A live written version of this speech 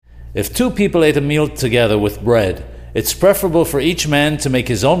If two people ate a meal together with bread, it's preferable for each man to make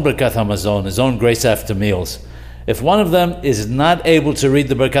his own Birkath Hammazon, his own grace after meals. If one of them is not able to read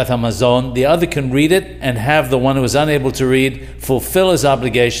the Birkath Hammazon, the other can read it and have the one who is unable to read fulfill his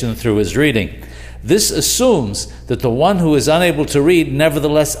obligation through his reading. This assumes that the one who is unable to read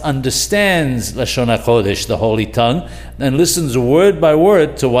nevertheless understands Lashon HaKodesh, the holy tongue, and listens word by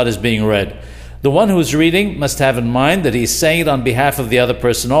word to what is being read. The one who is reading must have in mind that he is saying it on behalf of the other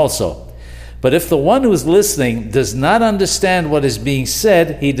person also. But if the one who is listening does not understand what is being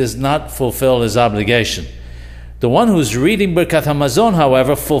said, he does not fulfill his obligation. The one who is reading Birkath Hammazon,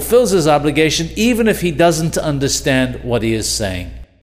 however, fulfills his obligation even if he doesn't understand what he is saying.